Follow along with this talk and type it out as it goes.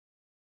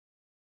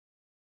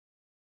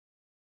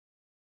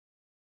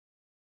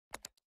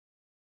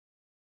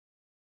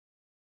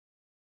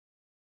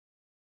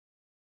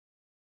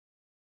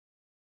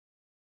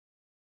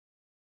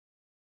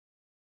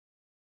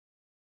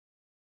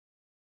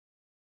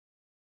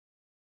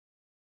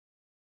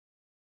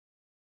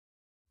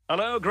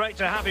Hello, great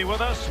to have you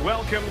with us.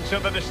 Welcome to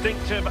the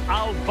distinctive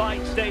Al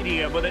Bayt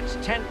Stadium with its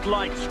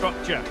tent-like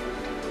structure.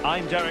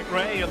 I'm Derek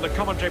Ray in the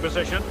commentary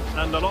position,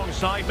 and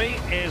alongside me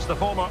is the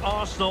former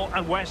Arsenal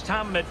and West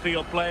Ham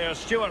midfield player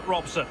Stuart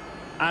Robson.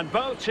 And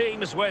both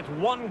teams with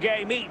one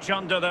game each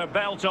under their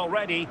belt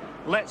already.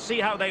 Let's see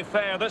how they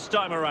fare this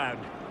time around.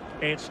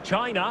 It's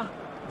China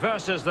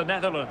versus the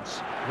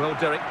Netherlands. Well,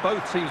 Derek,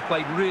 both teams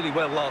played really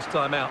well last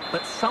time out,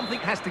 but something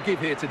has to give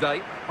here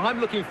today. I'm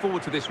looking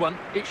forward to this one.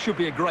 It should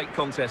be a great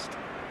contest.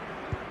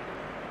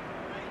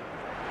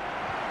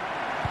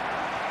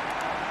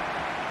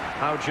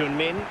 Hao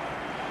Junmin.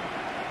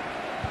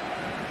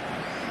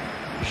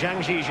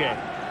 Zhang Zhizhe.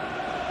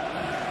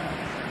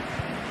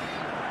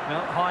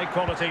 Well, high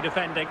quality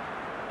defending.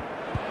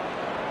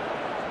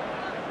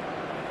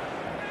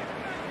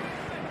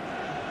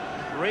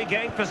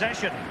 Regained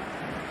possession.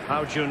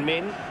 Hao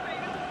Junmin.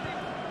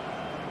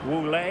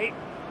 Wu Lei.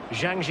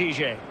 Zhang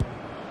Zhizhe.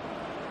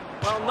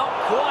 Well, not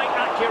quite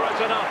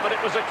accurate enough, but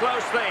it was a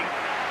close thing.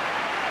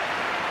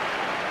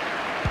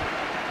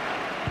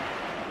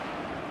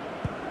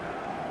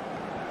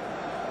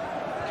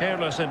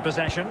 Careless in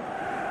possession.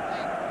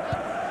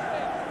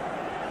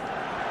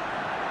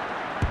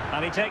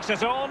 And he takes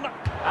it on.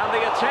 And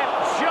the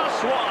attempt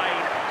just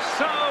wide.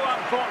 So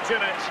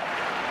unfortunate.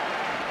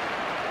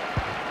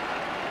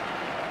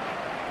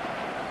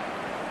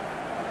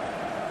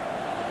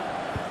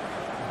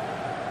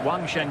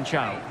 Wang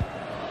Shengchao.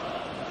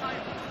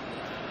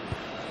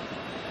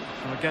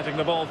 We're getting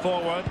the ball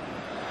forward.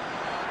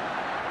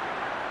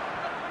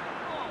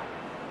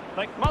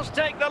 They must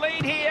take the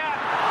lead here.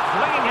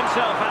 Flinging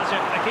himself at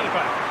it, the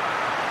keeper.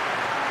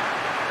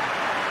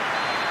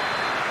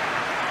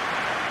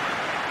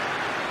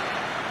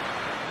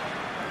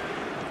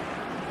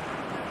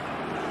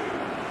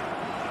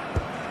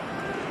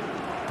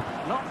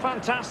 Not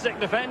fantastic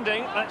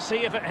defending. Let's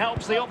see if it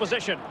helps the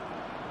opposition.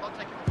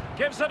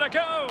 Gives it a go.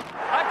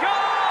 A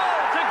goal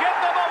to give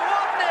them a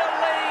 1-0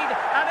 lead.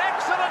 An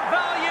excellent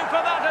value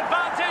for that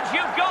advantage,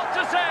 you've got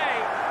to say.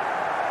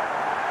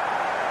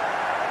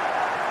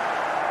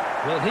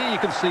 Well, here you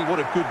can see what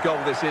a good goal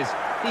this is.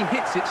 He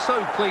hits it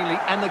so cleanly,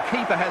 and the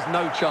keeper has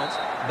no chance.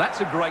 That's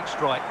a great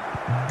strike.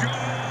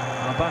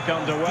 Well, back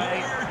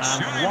underway,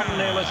 and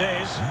 1-0 it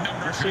is.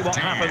 Let's see what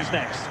happens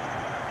next.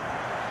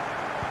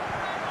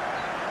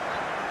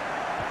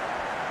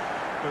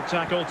 Good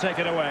tackle, take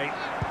it away.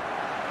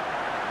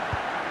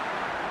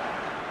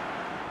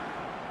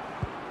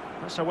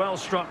 That's a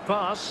well-struck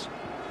pass.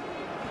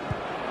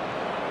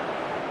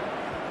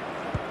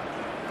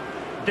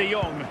 De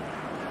Jong.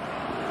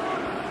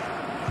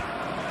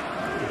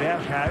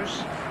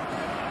 Berghuis.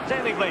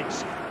 Daily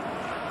Blitz.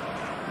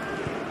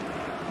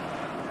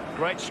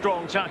 Great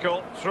strong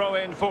tackle. Throw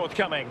in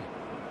forthcoming.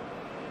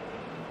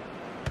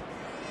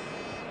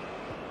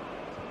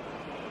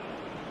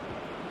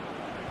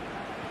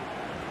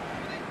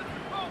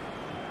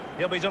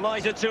 He'll be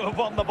delighted to have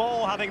won the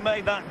ball, having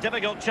made that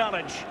difficult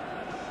challenge.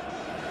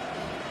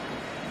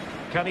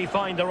 Can he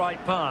find the right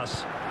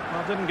pass?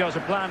 Well, didn't go to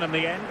plan in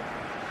the end.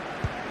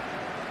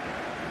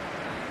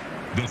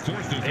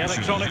 The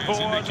electronic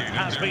board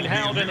has been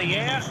held in the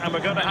air, and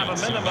we're going to have a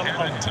minimum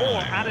of 4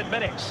 added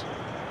minutes.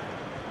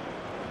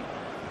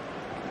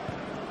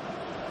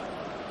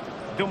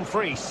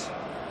 Dumfries.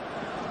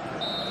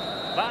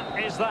 That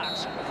is that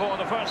for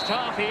the first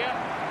half here.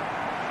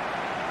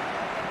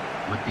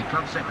 Would the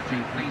club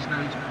secretary please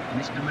note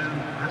Mr. Moon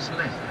has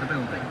left the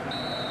building.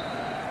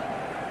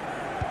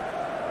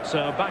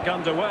 So back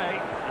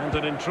underway, and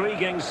an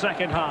intriguing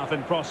second half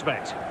in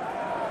prospect.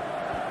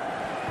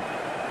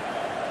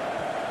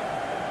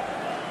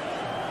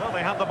 Well,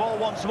 they have the ball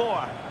once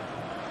more.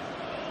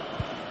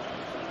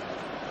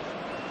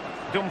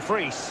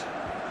 Dumfries.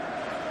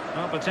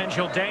 Well,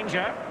 potential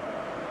danger.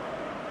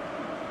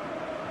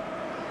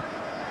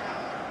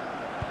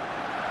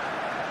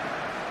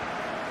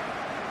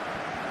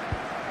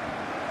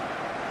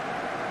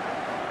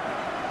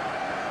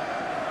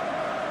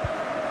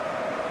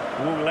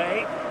 Wu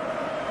Lei.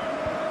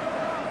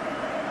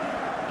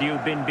 Liu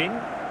Binbin.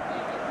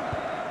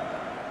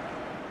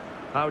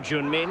 Hao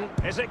Junmin.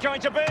 Is it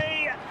going to be?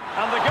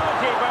 And the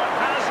goalkeeper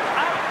has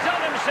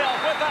outdone himself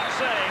with that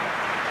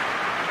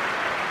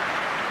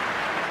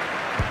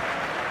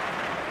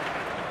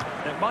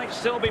save. It might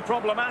still be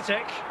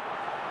problematic.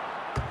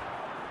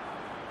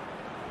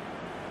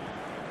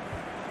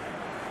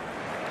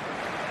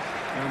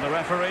 And the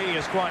referee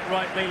is quite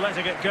rightly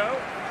letting it go.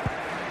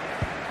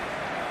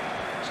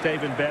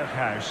 Steven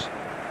Berghuis.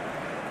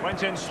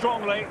 Went in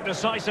strongly,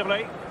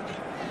 decisively.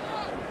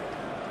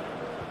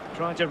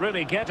 Trying to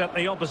really get at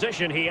the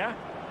opposition here.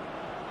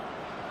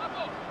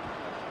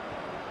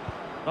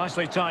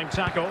 Nicely timed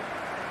tackle.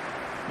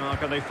 Now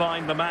can they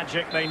find the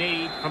magic they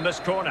need from this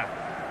corner?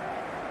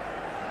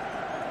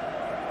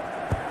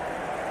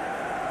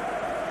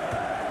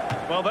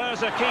 Well,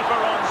 there's a keeper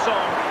on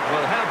song.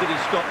 Well, how did he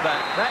stop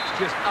that? That's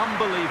just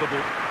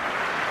unbelievable.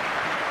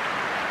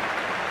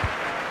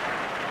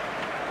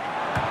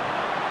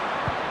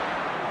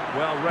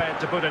 Well read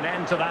to put an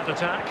end to that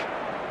attack.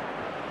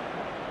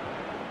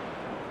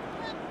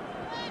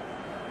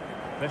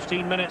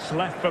 15 minutes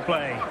left for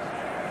play.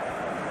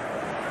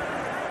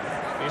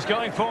 He's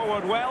going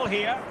forward well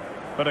here,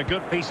 but a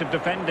good piece of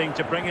defending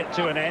to bring it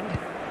to an end.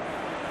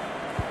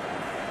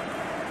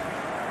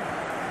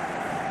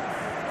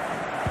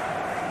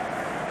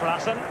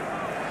 Klassen.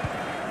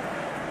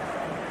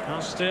 Now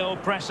still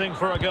pressing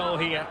for a goal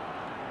here.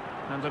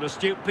 And an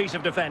astute piece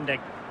of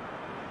defending.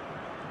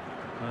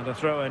 And a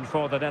throw-in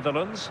for the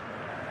Netherlands.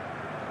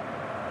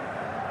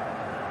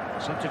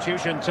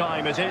 Substitution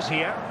time it is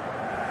here.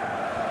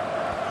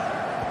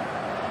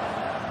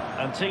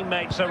 And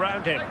teammates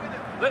around him.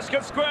 This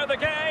could square the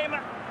game.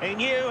 He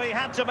knew he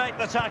had to make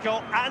the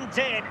tackle and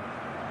did.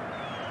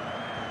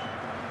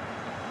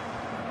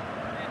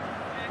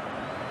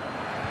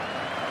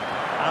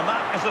 And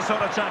that is the sort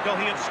of tackle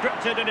he had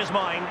scripted in his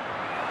mind.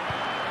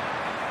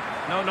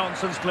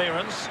 No-nonsense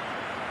clearance.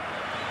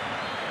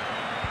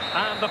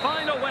 And the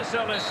final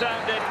whistle is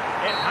sounded.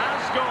 It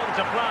has gone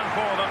to plan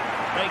for them.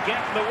 They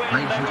get the win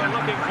they were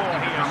looking for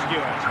here,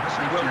 Stuart.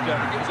 Well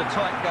done. It was a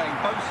tight game.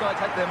 Both sides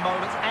had their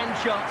moments and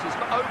chances,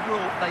 but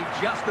overall, they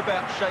just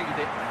about shaded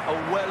it. A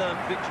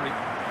well-earned victory.